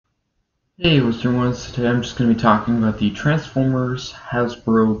Hey, what's going on? Today I'm just going to be talking about the Transformers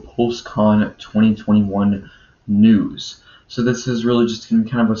Hasbro Pulsecon 2021 news. So this is really just going to be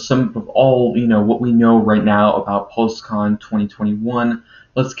kind of a sum up of all, what we know right now about Pulsecon 2021.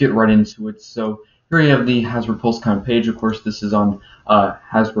 Let's get right into it. So here we have the Hasbro Pulsecon page. Of course, this is on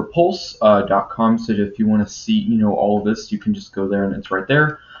HasbroPulse.com. So if you want to see, all of this, you can just go there and it's right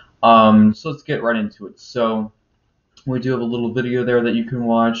there. So let's get right into it. So we do have a little video there that you can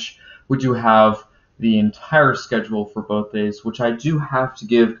watch. We do have the entire schedule for both days, which I do have to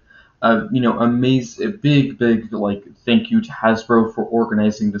give, a big like thank you to Hasbro for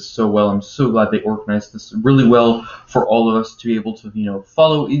organizing this so well. I'm so glad they organized this really well for all of us to be able to,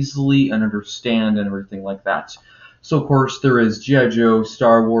 follow easily and understand and everything like that. So of course there is G.I. Joe,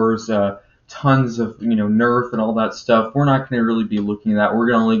 Star Wars, tons of Nerf and all that stuff. We're not going to really be looking at that.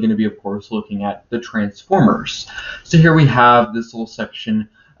 We're only going to be, of course, looking at the Transformers. So here we have this little section.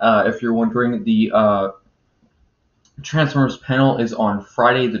 If you're wondering, the Transformers panel is on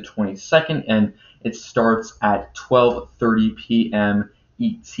Friday the 22nd, and it starts at 12:30 p.m.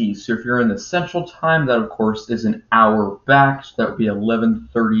 ET. So if you're in the Central Time, that of course is an hour back. So that would be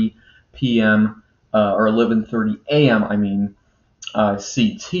 11:30 p.m. Or 11:30 a.m. I mean.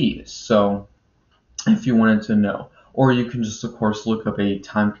 CT. So if you wanted to know, or you can just of course look up a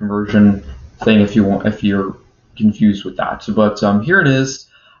time conversion thing if you want, if you're confused with that. But here it is,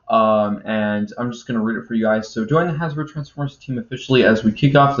 and I'm just going to read it for you guys. So join the Hasbro Transformers team officially as we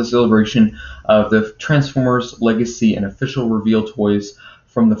kick off the celebration of the Transformers Legacy and official reveal toys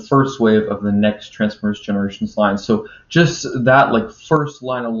from the first wave of the next Transformers Generations line. So just that first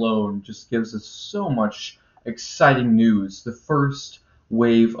line alone just gives us so much exciting news. The first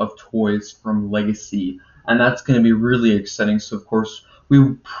wave of toys from Legacy, and that's going to be really exciting. So of course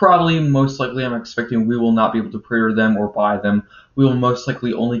we probably, most likely, I'm expecting we will not be able to pre-order them or buy them. We will most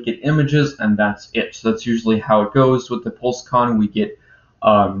likely only get images, and that's it. So that's usually how it goes with the PulseCon. We get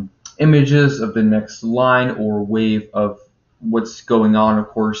images of the next line or wave of what's going on, of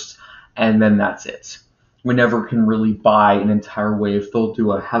course, and then that's it. We never can really buy an entire wave. They'll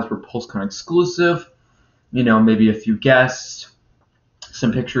do a Hasbro PulseCon exclusive, maybe a few guests,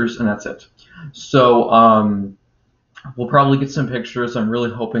 some pictures, and that's it. So we'll probably get some pictures. I'm really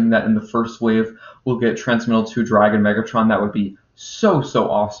hoping that in the first wave we'll get Transmetal 2 Dragon Megatron. That would be so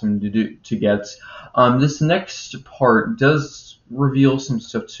awesome to get. This next part does reveal some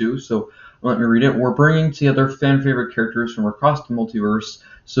stuff too, so let me read it. We're bringing together fan favorite characters from across the multiverse,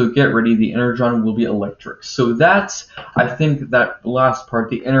 so get ready, the Energon will be electric. So that's, I think that last part,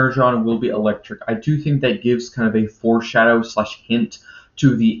 the Energon will be electric, I do think that gives kind of a foreshadow / hint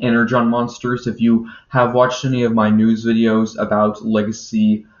to the Energon monsters. If you have watched any of my news videos about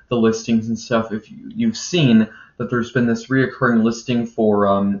Legacy, the listings and stuff, if you've seen that there's been this reoccurring listing for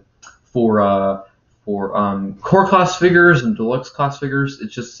core class figures and deluxe class figures, it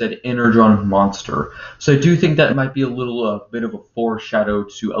just said Energon monster. So I do think that might be a little bit of a foreshadow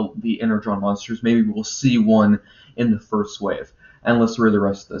to the Energon monsters. Maybe we'll see one in the first wave. And let's read the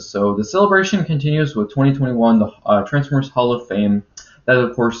rest of this. So the celebration continues with 2021, the Transformers Hall of Fame. That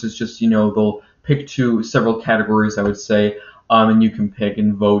of course is just, they'll pick several categories, I would say, and you can pick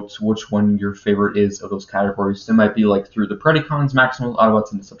and vote which one your favorite is of those categories. It might be like through the Predacons, Maximals,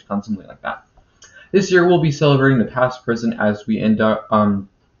 Autobots, and Decepticons, something like that. This year we'll be celebrating the past, present as we induct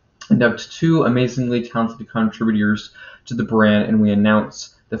two amazingly talented contributors to the brand, and we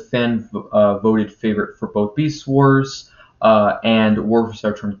announce the fan-voted favorite for both Beast Wars and War for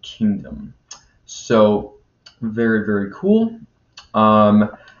Cybertron Kingdom. So very cool.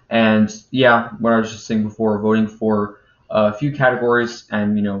 And yeah, what I was just saying before, voting for a few categories,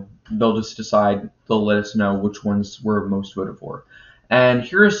 and they'll just decide, they'll let us know which ones were most voted for. And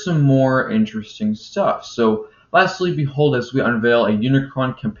here's some more interesting stuff. So lastly, behold, as we unveil a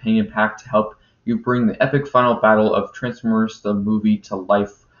Unicron companion pack to help you bring the epic final battle of Transformers the movie to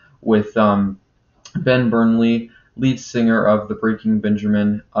life with Ben Burnley, lead singer of the Breaking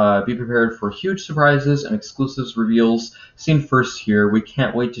Benjamin. Be prepared for huge surprises and exclusives reveals seen first here. We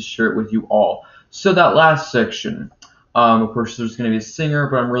can't wait to share it with you all. So that last section, of course, there's going to be a singer,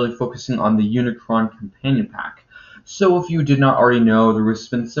 but I'm really focusing on the Unicron companion pack. So if you did not already know, there has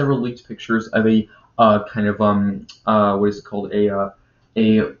been several leaked pictures of a what is it called, a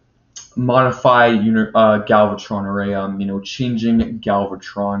modified Galvatron, or a changing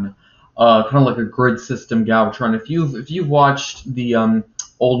Galvatron. Kind of like a grid system Galvatron. If you've watched the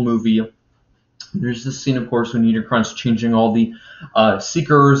old movie There's this scene, of course, when Unicron's changing all the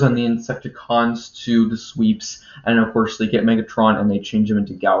Seekers and the Insecticons to the Sweeps, and of course they get Megatron and they change him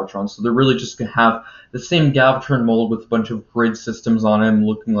into Galvatron. So they're really just gonna have the same Galvatron mold with a bunch of grid systems on him,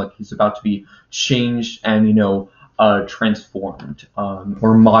 looking like he's about to be changed and transformed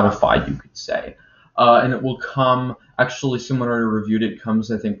or modified, you could say. And it will come. Actually, someone already reviewed it. It comes,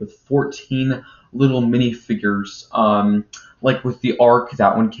 I think, with 14 little minifigures. Like with the Ark,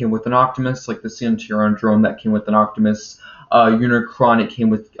 that one came with an Optimus, like the Centurion drone that came with an Optimus. Unicron, it came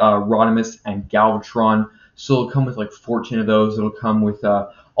with Rodimus and Galvatron. So it'll come with like 14 of those. It'll come with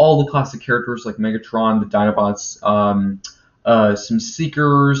all the classic characters like Megatron, the Dinobots, some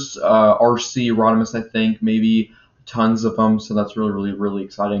Seekers, RC, Rodimus, I think, maybe tons of them. So that's really, really, really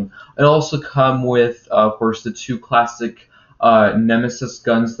exciting. It'll also come with, of course, the two classic Nemesis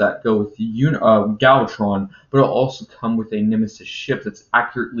guns that go with Galvatron, but it'll also come with a Nemesis ship that's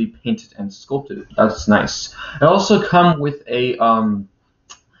accurately painted and sculpted. That's nice. It'll also come with a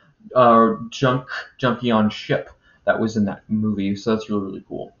Junkion ship that was in that movie, so that's really, really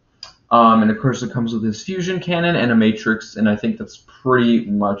cool. And of course, it comes with his fusion cannon and a matrix, and I think that's pretty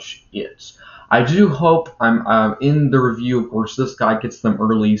much it. I do hope I'm in the review. Of course, this guy gets them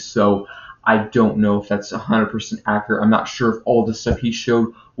early, so I don't know if that's 100% accurate. I'm not sure if all the stuff he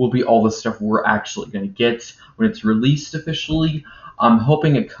showed will be all the stuff we're actually going to get when it's released officially. I'm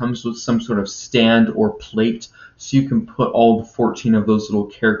hoping it comes with some sort of stand or plate so you can put all the 14 of those little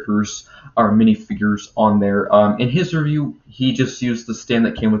characters or minifigures on there. In his review, he just used the stand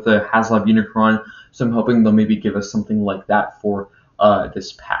that came with the Hasbro Unicron, so I'm hoping they'll maybe give us something like that for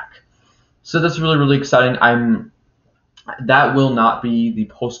this pack. So that's really, really exciting. That will not be the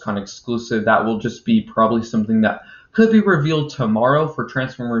Pulsecon exclusive. That will just be probably something that could be revealed tomorrow for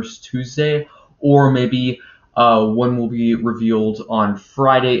Transformers Tuesday, or maybe one will be revealed on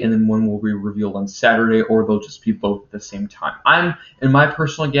Friday and then one will be revealed on Saturday, or they'll just be both at the same time. In my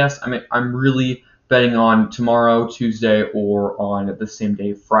personal guess, I'm really betting on tomorrow, Tuesday, or on the same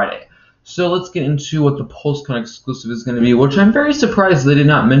day, Friday. So let's get into what the Pulsecon exclusive is going to be, which I'm very surprised they did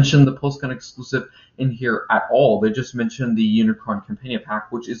not mention the Pulsecon exclusive in here at all. They just mentioned the Unicron Companion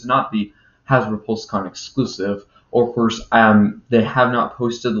Pack, which is not the Hasbro Pulsecon exclusive. Of course, they have not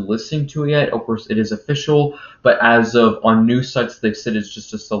posted the listing to it yet. Of course, it is official, but as of on news sites, they've said it's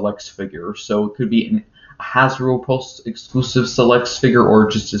just a Selects figure. So it could be a Hasbro Pulse exclusive Selects figure or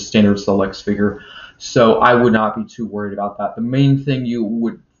just a standard Selects figure. So I would not be too worried about that. The main thing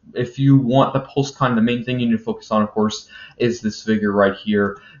if you want the Pulsecon, the main thing you need to focus on, of course, is this figure right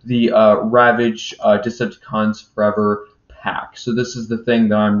here, the Ravage Decepticons Forever pack. So this is the thing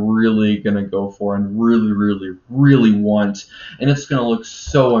that I'm really going to go for and really, really, really want. And it's going to look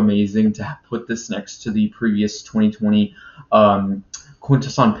so amazing to put this next to the previous 2020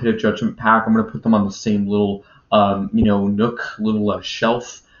 Quintesson Pit of Judgment pack. I'm going to put them on the same little, nook, little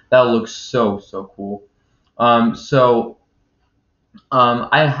shelf. That looks so, so cool.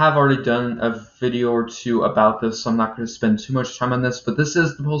 I have already done a video or two about this, so I'm not going to spend too much time on this, but this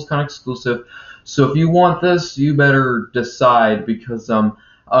is the Pulsecon exclusive, so if you want this, you better decide, because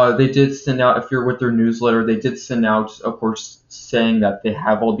they did send out, if you're with their newsletter, they did send out, of course, saying that they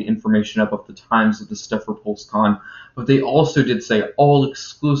have all the information up of the times of the stuff for Pulsecon, but they also did say all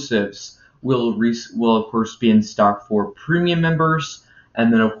exclusives will of course be in stock for premium members,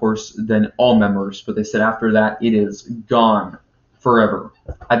 and then of course all members, but they said after that it is gone forever.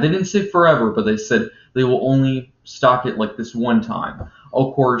 They didn't say forever, but they said they will only stock it like this one time.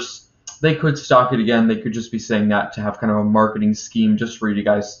 Of course, they could stock it again. They could just be saying that to have kind of a marketing scheme just for you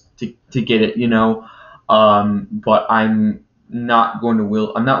guys to get it, But I'm not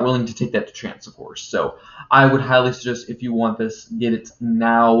willing to take that chance, of course. So I would highly suggest, if you want this, get it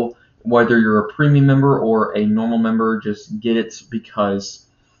now. Whether you're a premium member or a normal member, just get it, because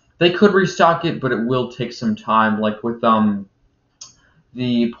they could restock it, but it will take some time. Like with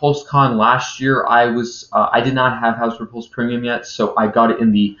the Pulsecon last year, I did not have Hasbro Pulse Premium yet, so I got it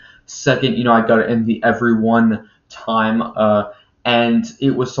in the second, I got it in the everyone time, and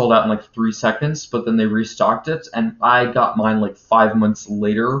it was sold out in like 3 seconds, but then they restocked it, and I got mine like 5 months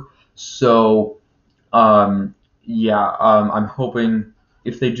later, so, I'm hoping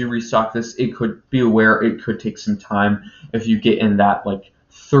if they do restock this, it could take some time if you get in that like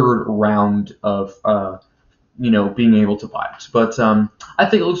third round of, being able to buy it. But I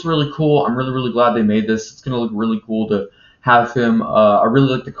think it looks really cool. I'm really, really glad they made this. It's going to look really cool to have him. I really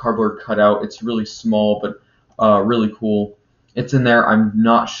like the cardboard cutout. It's really small, but really cool. It's in there. I'm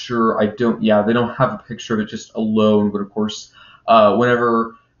not sure. They don't have a picture of it just alone, but of course,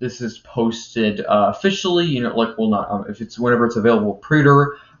 whenever this is posted officially, whenever it's available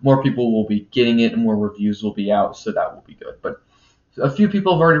pre-order, more people will be getting it and more reviews will be out, so that will be good. But a few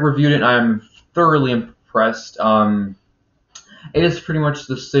people have already reviewed it, and I'm thoroughly impressed. It is pretty much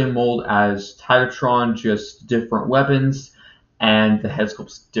the same mold as Tigatron, just different weapons, and the head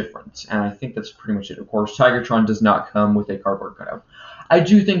sculpt's different. And I think that's pretty much it. Of course, Tigatron does not come with a cardboard cutout. I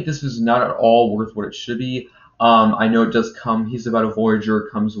do think this is not at all worth what it should be. I know it does come. He's about a Voyager.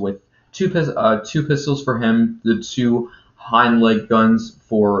 Comes with two pistols for him, the two hind leg guns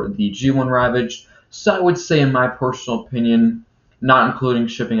for the G1 Ravage. So I would say, in my personal opinion, not including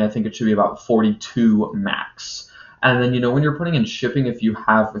shipping, I think it should be about 42 max. And then, when you're putting in shipping, if you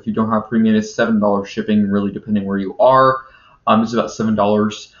don't have premium, it's $7 shipping, really, depending where you are. It's about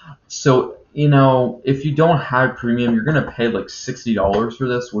 $7. So, if you don't have premium, you're gonna pay like $60 for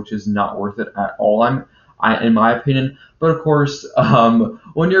this, which is not worth it at all. In my opinion. But of course,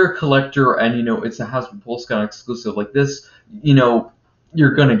 when you're a collector and it's a Hasbro Pulsecon exclusive like this,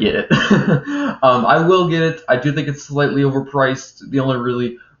 you're gonna get it. I will get it. I do think it's slightly overpriced. The only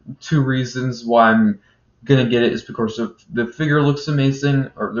really two reasons why I'm gonna get it is because the figure looks amazing,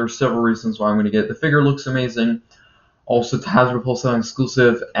 or there's several reasons why I'm gonna get it. The figure looks amazing. Also, it's Hasbro Pulsecon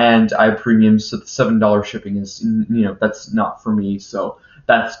exclusive, and I have premium, so the $7 shipping is, that's not for me, so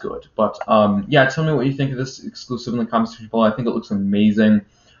that's good. But yeah, tell me what you think of this exclusive in the comments below. I think it looks amazing.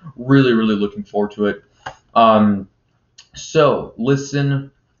 Really, really looking forward to it. So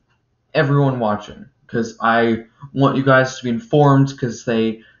listen, everyone watching, because I want you guys to be informed, because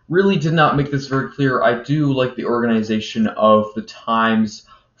they really did not make this very clear. I do like the organization of the times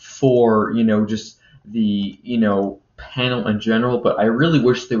for, just the, panel in general, but I really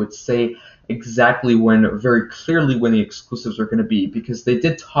wish they would say exactly very clearly when the exclusives are going to be, because they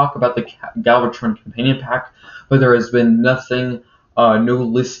did talk about the Galvatron companion pack, but there has been nothing, no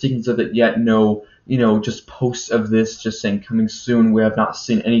listings of it yet, no, just posts of this just saying coming soon. We have not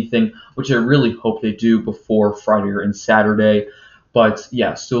seen anything, which I really hope they do before Friday and Saturday. But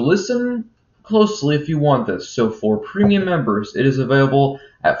yeah, so listen closely if you want this. So for premium members, it is available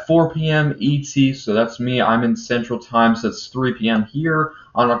at 4 p.m. ET, so that's me. I'm in Central Time, so it's 3 p.m. here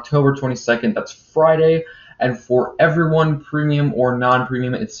on October 22nd. That's Friday. And for everyone, premium or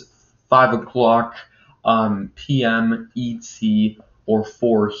non-premium, it's 5 o'clock p.m. ET, or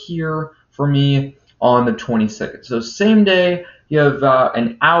 4 here for me on the 22nd. So same day, you have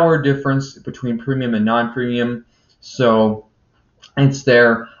an hour difference between premium and non-premium, so it's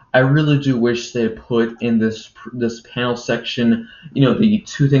there. I really do wish they put in this panel section, the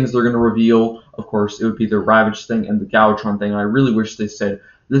two things they're going to reveal. Of course, it would be the Ravage thing and the Galvatron thing. And I really wish they said,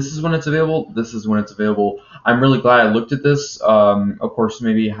 this is when it's available, this is when it's available. I'm really glad I looked at this. Of course,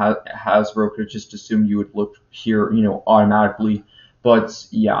 maybe Hasbro could have just assumed you would look here, automatically. But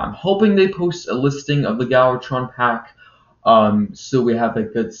yeah, I'm hoping they post a listing of the Galvatron pack, so we have a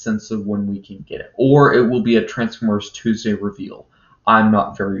good sense of when we can get it. Or it will be a Transformers Tuesday reveal. I'm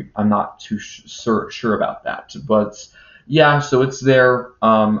not too sure about that, but yeah, so it's there.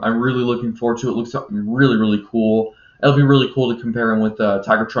 I'm really looking forward to it. It looks really, really cool. It'll be really cool to compare him with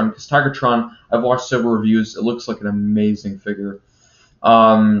Tigatron, because Tigatron, I've watched several reviews. It looks like an amazing figure.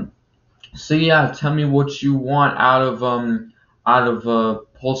 So yeah, tell me what you want out of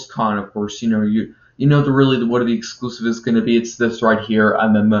Pulsecon. Of course, what the exclusive is going to be. It's this right here,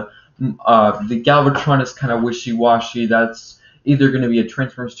 and then the Galvatron is kind of wishy-washy. That's either going to be a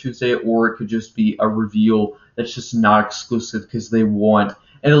Transformers Tuesday, or it could just be a reveal that's just not exclusive, because they want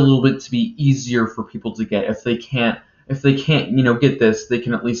it a little bit to be easier for people to get. If they can't, get this, they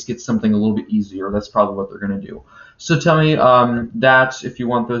can at least get something a little bit easier. That's probably what they're going to do. So tell me that if you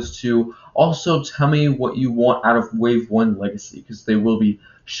want those two. Also, tell me what you want out of Wave 1 Legacy, because they will be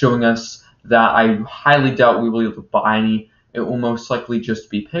showing us that. I highly doubt we will be able to buy any. It will most likely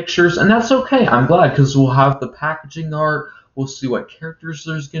just be pictures, and that's okay. I'm glad, because we'll have the packaging art. We'll see what characters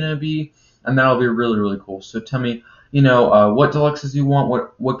there's going to be, and that'll be really, really cool. So tell me, what deluxes you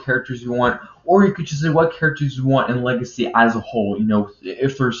want, what characters you want, or you could just say what characters you want in Legacy as a whole.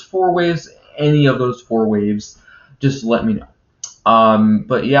 If there's 4 waves, any of those 4 waves, just let me know.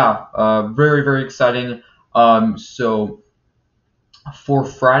 But yeah, very, very exciting. So for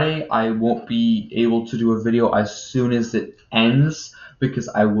Friday, I won't be able to do a video as soon as it ends, because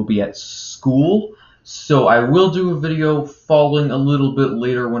I will be at school. So I will do a video following a little bit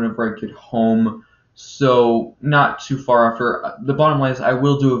later whenever I get home, so not too far after. The bottom line is I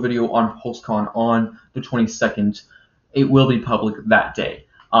will do a video on Pulsecon on the 22nd. It will be public that day.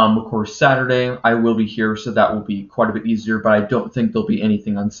 Of course, Saturday I will be here, so that will be quite a bit easier, but I don't think there'll be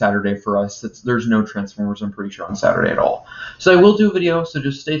anything on Saturday for us. There's no Transformers, I'm pretty sure, on Saturday at all. So I will do a video, so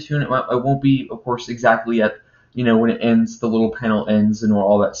just stay tuned. It won't be, of course, exactly at when it ends, the little panel ends and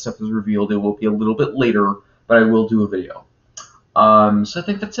all that stuff is revealed, it will be a little bit later, but I will do a video. So I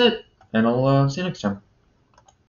think that's it, and I'll see you next time.